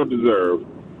welcome. Well deserved.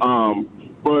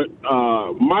 But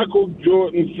Michael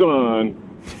Jordan's son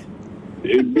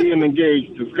is being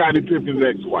engaged to Scottie Pippen's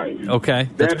ex-wife. Okay,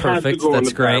 that's That has to perfect. go in That's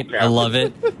the great. time I capsule. love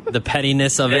it. The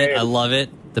pettiness of it. I love it.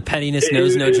 The pettiness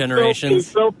knows no It's generations.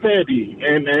 So petty.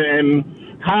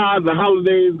 And how the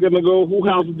holiday is going to go, who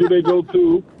house do they go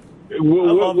to?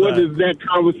 What is that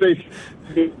conversation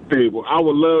table? I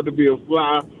would love to be a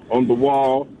fly on the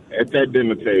wall at that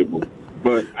dinner table.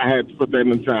 But I had to put that in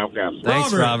the time capsule.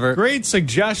 Thanks, Robert. Great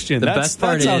suggestion. The best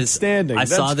part that's is outstanding. I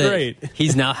saw that great.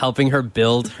 he's now helping her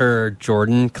build her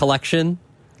Jordan collection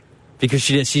because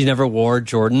she never wore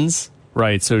Jordans.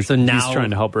 Right, so now he's trying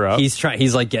to help her out.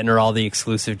 He's like getting her all the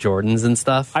exclusive Jordans and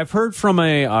stuff. I've heard from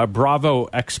a Bravo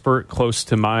expert close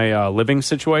to my living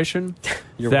situation,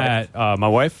 my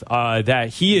wife, that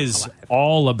he is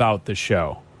all about the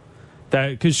show.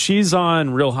 That because she's on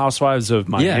Real Housewives of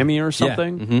Miami or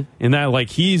something, Yeah. Mm-hmm. and that like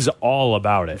he's all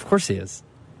about it. Of course he is.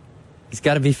 He's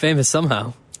got to be famous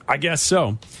somehow. I guess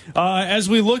so. As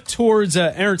we look towards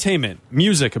entertainment,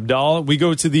 music, Abdallah, we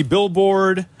go to the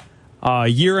Billboard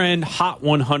year-end Hot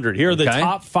 100. Here are the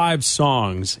top 5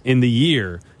 songs in the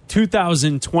year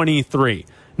 2023.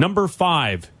 Number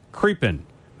 5, Creepin',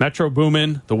 Metro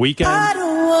Boomin, The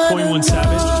Weeknd, 21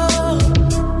 Savage.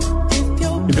 You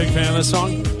a big fan of this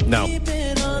song? No.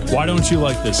 Why don't you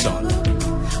like this song?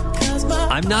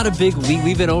 I'm not a big...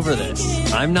 We've been over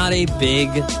this. I'm not a big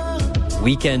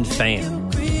Weeknd fan.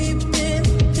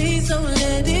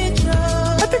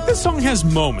 I think this song has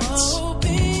moments.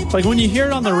 Like when you hear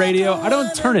it on the radio, I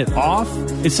don't turn it off.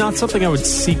 It's not something I would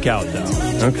seek out,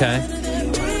 though. Okay.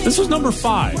 This was number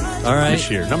 5 All right.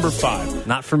 this year. Number 5.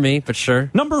 Not for me, but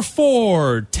sure. Number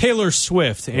 4, Taylor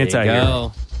Swift, There you Anti-Hero.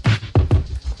 go.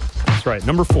 That's right,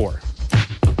 number 4.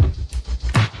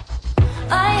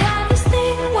 I have this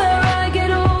thing where I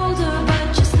get older,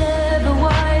 but just never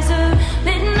wiser.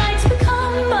 Midnights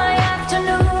become my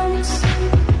afternoons.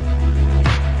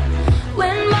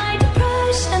 When my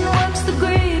depression works the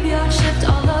graveyard shift,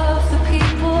 all of the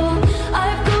people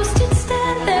I've ghosted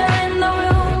stand there in the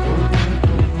room.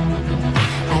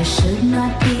 I should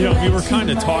not be. You know, we were kind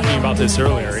of talking about this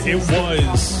earlier. It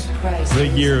was the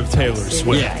year of Taylor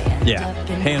Swift. Yeah,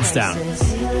 hands down.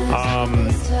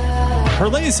 Her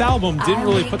latest album didn't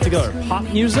really put together pop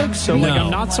music, so like I'm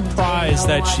not surprised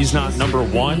that she's not number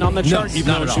 1 on the chart,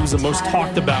 even though she was the most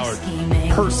talked about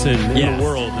person in the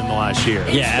world in the last year.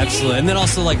 Yeah, absolutely. And then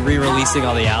also like re-releasing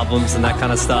all the albums and that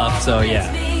kind of stuff. So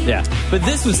yeah. But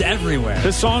this was everywhere.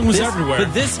 This song was everywhere.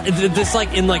 But this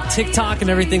like in like TikTok and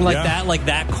everything like that, like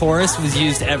that chorus was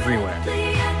used everywhere.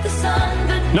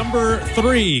 Number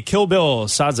 3, Kill Bill,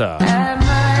 SZA.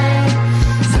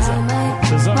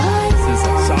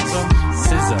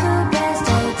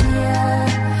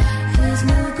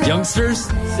 Youngsters?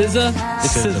 SZA?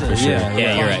 It's SZA. For sure.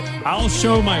 Yeah, you're right. I'll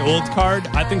show my old card.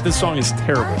 I think this song is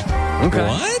terrible. Okay.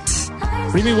 What?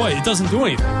 What do you mean what? It doesn't do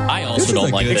anything. I also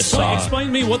don't like this song. Explain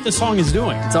to me what the song is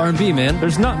doing. It's R&B, man.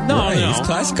 There's not no. It's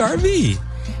classic R&B.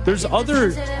 There's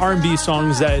other R&B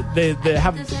songs that they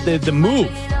have the move.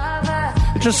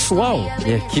 It's just slow.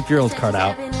 Yeah, keep your old card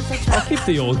out. I'll keep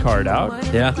the old card out.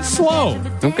 Yeah. It's slow.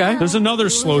 Okay. There's another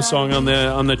slow song on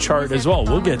the chart as well.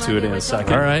 We'll get to it in a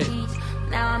second. All right.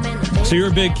 So you're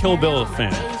a big Kill Bill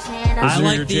fan.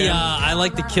 I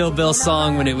like the Kill Bill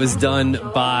song when it was done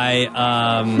by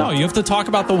No, you have to talk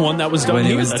about the one that was done when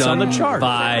here. it was That's done on the chart.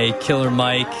 by Killer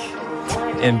Mike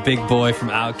and Big Boy from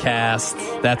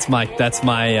Outkast. That's my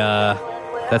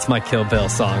Kill Bill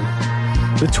song.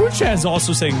 The Twitch chat is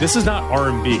also saying this is not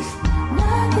R&B.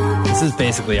 This is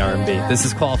basically R&B. This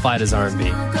is qualified as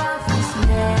R&B.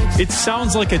 It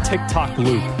sounds like a TikTok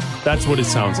loop. That's what it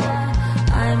sounds like.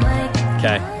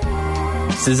 Okay.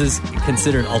 This is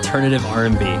considered alternative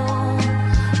R&B.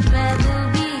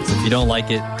 So if you don't like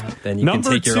it, then you Number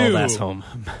can take your 2, old ass home.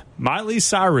 Miley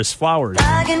Cyrus, Flowers.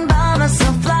 I can buy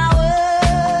myself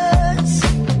flowers,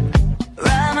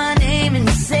 write my name in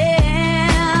the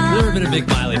sand. Never been a big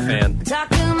Miley fan.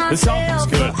 This song is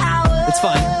good. It's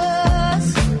fine.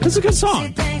 It's a good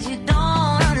song.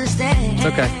 It's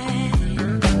okay.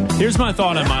 Here's my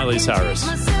thought on Miley Cyrus.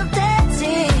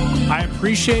 I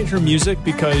appreciate her music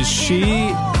because she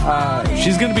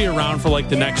she's going to be around for like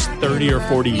the next 30 or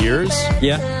 40 years.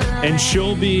 Yeah. And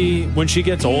she'll be, when she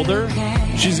gets older,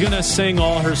 she's going to sing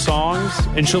all her songs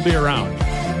and she'll be around.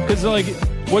 Because, like,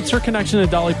 what's her connection to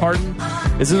Dolly Parton?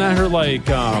 Isn't that her, like,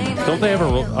 don't they have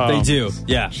a... they do,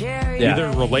 yeah. Either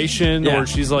relation or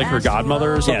she's like her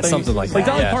godmother or something. Yeah, something like that. Like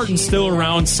Dolly Parton's still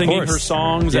around singing her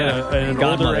songs at an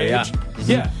older age.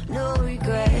 Yeah.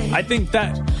 I think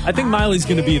Miley's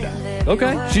going to be that.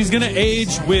 Okay. She's going to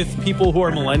age with people who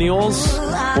are millennials.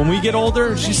 When we get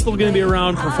older, she's still going to be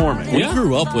around performing. We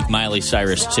grew up with Miley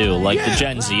Cyrus, too, like the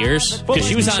Gen Zers. Because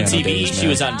she was on TV, she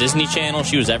was on Disney Channel,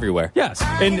 she was everywhere. Yes,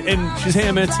 and she's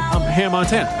Hannah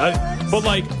Montana. But,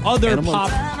 like, other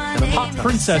pop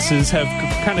princesses have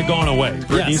kind of gone away.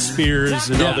 Britney Spears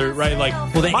and other, right? Like,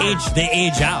 well, they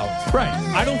age out. Right.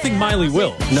 I don't think Miley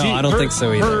will. No, I don't think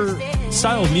so either. Her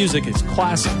style of music is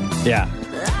classic. Yeah.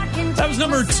 That was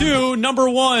number 2. Number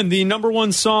 1, the number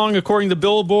 1 song according to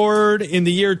Billboard in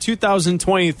the year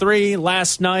 2023.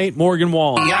 Last night, Morgan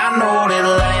Wallen. I know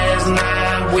that last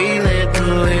night we let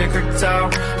the liquor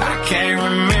talk. I can't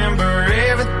remember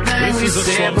everything we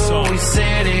said, but we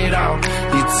said it all.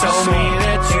 You told me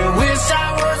that you wish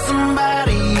I was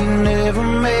somebody you never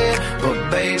met, but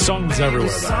baby, songs everywhere.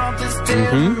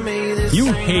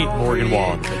 You hate Morgan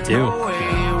Wallen. I do.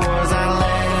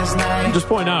 Just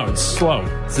point out, it's slow.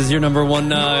 This is your number 1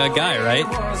 guy, right?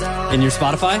 In your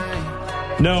Spotify?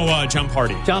 No, John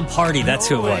Party. John Party, that's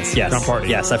who it was. Yes. John Party.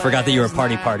 Yes, I forgot that you were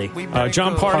Party.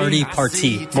 John Party.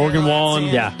 Party. Morgan Wallen.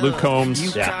 Yeah. Luke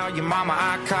Combs. Yeah.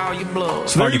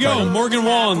 So there you go, Morgan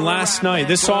Wallen, Last Night.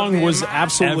 This song was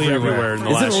absolutely everywhere in the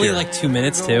last year. Is it only like 2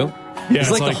 minutes, too? Yeah,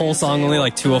 it's like the whole song only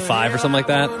like 2:05 or something like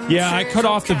that? Yeah, I cut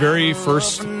off the very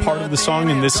first part of the song,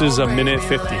 and this is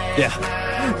 1:50. Yeah.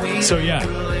 So, yeah,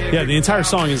 the entire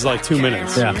song is like 2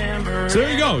 minutes. Yeah. So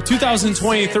there you go,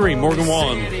 2023, Morgan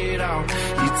Wallen.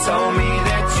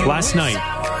 Last Night,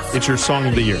 it's your song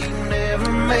of the year.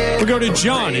 We'll go to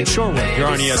John in Shorewood. You're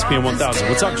on ESPN 1000.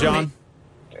 What's up, John?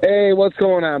 Hey, what's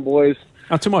going on, boys?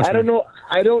 Not too much. I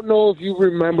don't know if you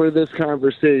remember this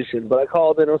conversation, but I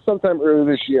called in. It was sometime earlier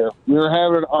this year. We were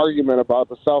having an argument about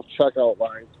the self-checkout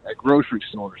lines at grocery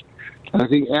stores. I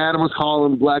think Adam was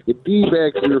calling Bleck and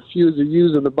D-back to refuse to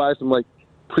use them to buy some, like,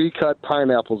 pre-cut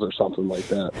pineapples or something like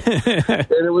that. And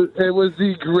it was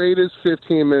the greatest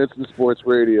 15 minutes in sports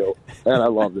radio, and I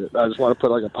loved it. I just want to put,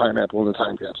 like, a pineapple in the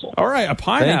time capsule. All right, a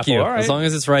pineapple. Thank you. All right. As long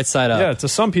as it's right side up. Yeah, to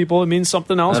some people it means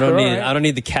something else. I don't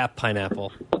need the cap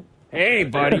pineapple. Hey,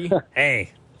 buddy.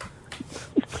 Hey.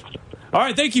 All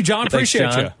right, thank you, John.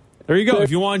 Appreciate John. you. There you go. If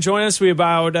you want to join us, we have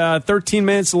about 13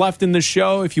 minutes left in the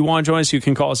show. If you want to join us, you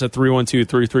can call us at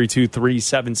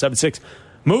 312-332-3776.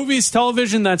 Movies,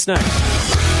 television, that's next.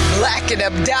 Bleck and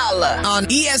Abdalla on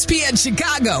ESPN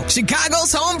Chicago,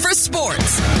 Chicago's home for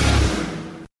sports.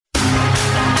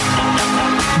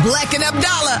 Bleck and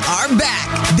Abdalla are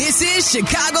back. This is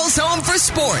Chicago's home for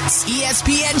sports,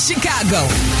 ESPN Chicago.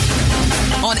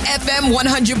 On FM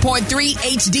 100.3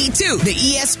 HD2, the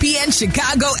ESPN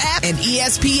Chicago app, and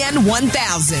ESPN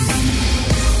 1000.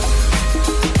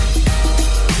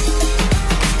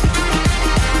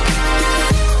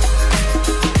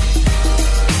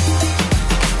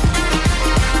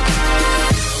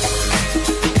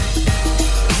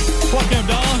 Bleck and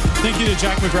Abdalla. Thank you to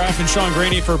Jack McGrath and Sean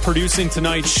Graney for producing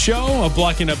tonight's show of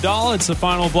Bleck and Abdalla. It's the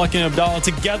final Bleck and Abdalla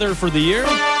together for the year.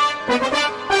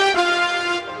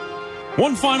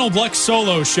 One final Bleck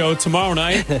solo show tomorrow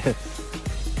night.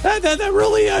 that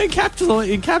really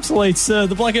encapsulates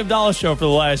the Bleck and Abdalla show for the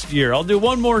last year. I'll do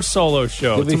one more solo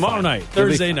show tomorrow night,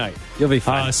 Thursday night. You'll be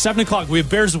fine. 7 o'clock. We have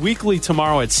Bears Weekly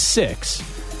tomorrow at 6.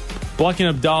 Bleck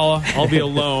and Abdalla, I'll be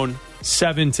alone.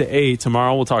 7 to 8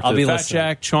 tomorrow. We'll talk to the Fat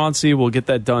Jack, Chauncey. We'll get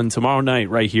that done tomorrow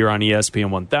night right here on ESPN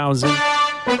 1000.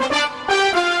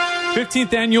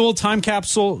 15th annual Time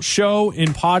Capsule show in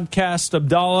podcast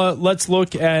Abdalla. Let's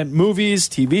look at movies,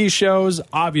 TV shows.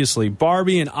 Obviously,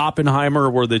 Barbie and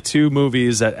Oppenheimer were the two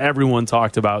movies that everyone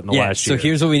talked about in the last year. So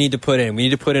here's what we need to put in. We need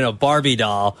to put in a Barbie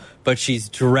doll, but she's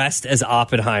dressed as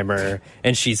Oppenheimer,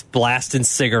 and she's blasting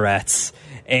cigarettes.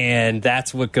 And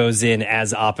that's what goes in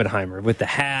as Oppenheimer, with the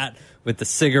hat, with the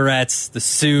cigarettes, the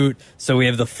suit. So we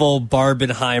have the full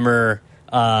Barbenheimer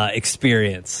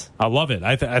experience. I love it.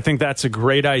 I think that's a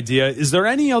great idea. Is there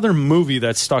any other movie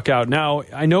that stuck out? Now,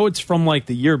 I know it's from like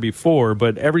the year before,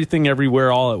 but Everything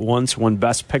Everywhere All at Once won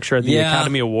Best Picture at the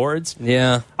Academy Awards.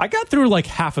 Yeah. I got through like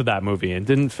half of that movie and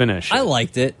didn't finish it. I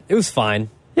liked it. It was fine.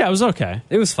 Yeah, it was okay.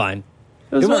 It was fine.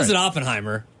 It wasn't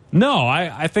Oppenheimer. No,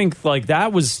 I think like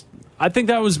that was... I think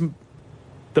that was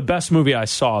the best movie I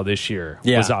saw this year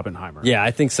was Oppenheimer. Yeah,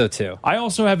 I think so too. I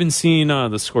also haven't seen the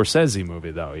Scorsese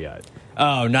movie though yet.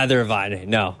 Oh, neither have I.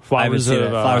 No, I haven't Flowers seen of, it.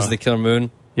 Flowers of the Killer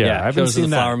Moon. Yeah, I haven't Killers seen of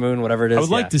the that. Flower Moon, whatever it is. I would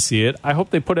like to see it. I hope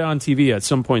they put it on TV at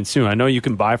some point soon. I know you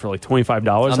can buy for like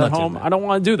 $25 at home. I don't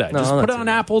want to do that. No, Just I'm put not it on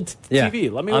doing Apple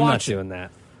TV. Let me watch it. I'm not doing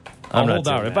that. I'll hold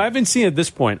out. If I haven't seen it at this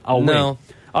point, I'll wait.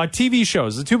 TV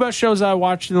shows. The two best shows I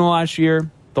watched in the last year,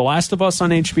 The Last of Us on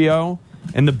HBO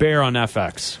and The Bear on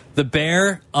FX. The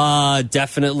Bear,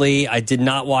 definitely. I did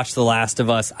not watch The Last of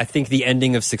Us. I think the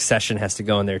ending of Succession has to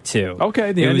go in there, too.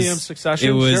 Okay, the ending of Succession,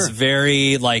 It was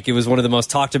very, it was one of the most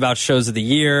talked about shows of the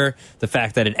year. The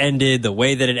fact that it ended, the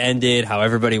way that it ended, how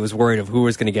everybody was worried of who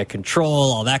was going to get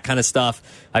control, all that kind of stuff.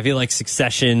 I feel like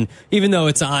Succession, even though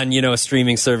it's on, a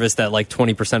streaming service that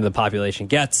 20% of the population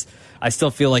gets, I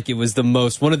still feel like it was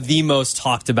one of the most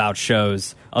talked about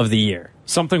shows of the year.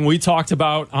 Something we talked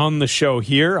about on the show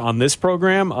here on this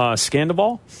program,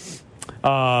 Scandival,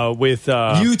 with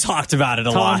you talked about it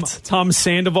a lot. Tom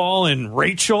Sandoval and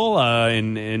Rachel,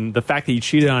 and the fact that he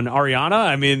cheated on Ariana.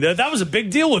 I mean, that was a big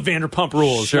deal with Vanderpump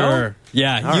Rules. Sure, no?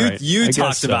 yeah, you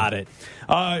talked about it.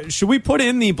 Should we put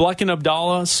in the Bleck and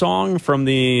Abdalla song from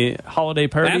the Holiday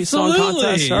Parody Song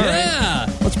Contest? All yeah.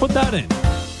 Right. Let's put that in.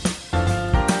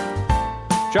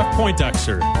 Jeff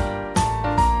Poindexter.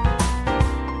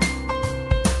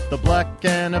 The Bleck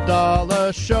and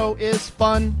Abdalla show is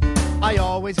fun. I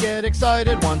always get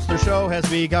excited once their show has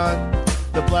begun.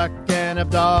 The Bleck and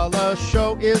Abdalla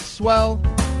show is swell,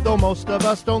 though most of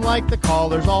us don't like the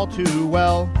callers all too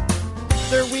well.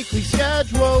 Their weekly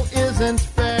schedule isn't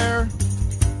fair.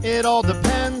 It all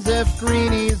depends if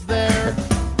Greenie's there.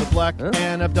 The Bleck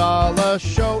and Abdalla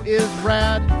show is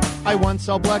rad. I once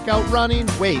saw Bleck out running.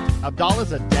 Wait,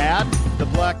 Abdalla's a dad? The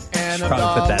Bleck and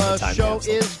Abdalla show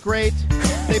is great.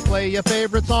 They play your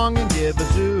favorite song and give a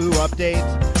zoo update.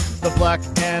 The Bleck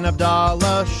and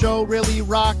Abdalla show really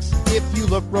rocks. If you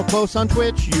look real close on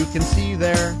Twitch, you can see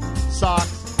their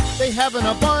socks. They have an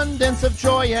abundance of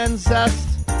joy and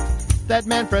zest. That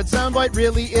Manfred soundbite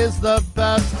really is the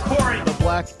best. The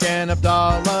Bleck and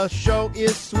Abdalla show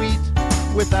is sweet.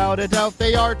 Without a doubt,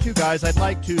 they are two guys I'd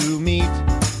like to meet.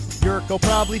 Yurko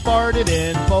probably farted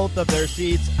in both of their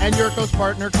seats, and Yurko's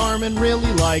partner Carmen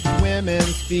really likes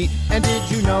women's feet. And did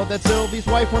you know that Sylvie's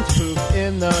wife once pooped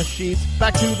in the sheets?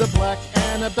 Back to the Bleck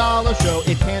and Abdalla show,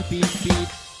 it can't be beat.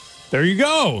 There you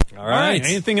go. All right.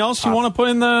 Anything else you want to put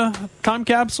in the time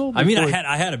capsule? I mean,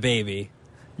 I had a baby.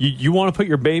 You want to put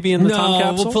your baby in the time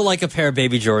capsule? We'll put a pair of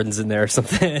baby Jordans in there or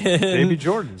something. Baby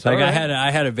Jordans. I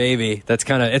had a baby. It's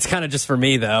kind of just for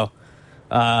me though.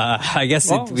 I guess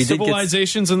we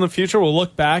civilizations in the future will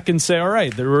look back and say, all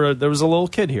right, there was a little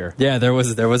kid here. Yeah, there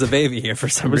was a baby here for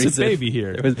some reason. There was a baby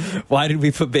here. Why did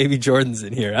we put baby Jordans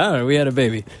in here? I don't know. We had a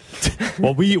baby.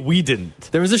 Well, we didn't.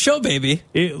 There was a show baby.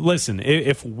 Listen,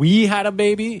 if we had a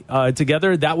baby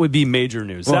together, that would be major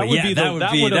news. Well, that would be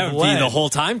the whole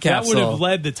time capsule. That would have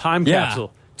led the time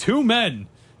capsule. Two men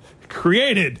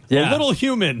created a little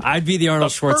human. I'd be the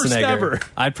Arnold Schwarzenegger. First ever.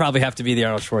 I'd probably have to be the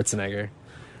Arnold Schwarzenegger.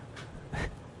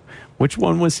 Which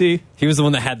one was he? He was the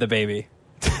one that had the baby.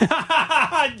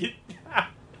 I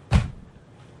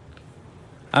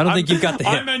don't think you've got the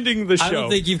hips. I'm ending the show. I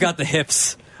don't think you've got the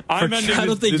hips. I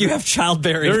don't think you have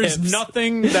childbearing There hips. is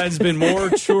nothing that's been more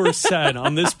true said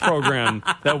on this program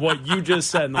than what you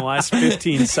just said in the last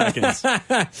 15 seconds.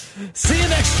 See you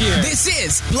next year. This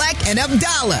is Bleck and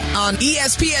Abdalla on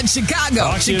ESPN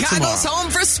Chicago, Chicago's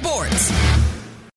home for sports.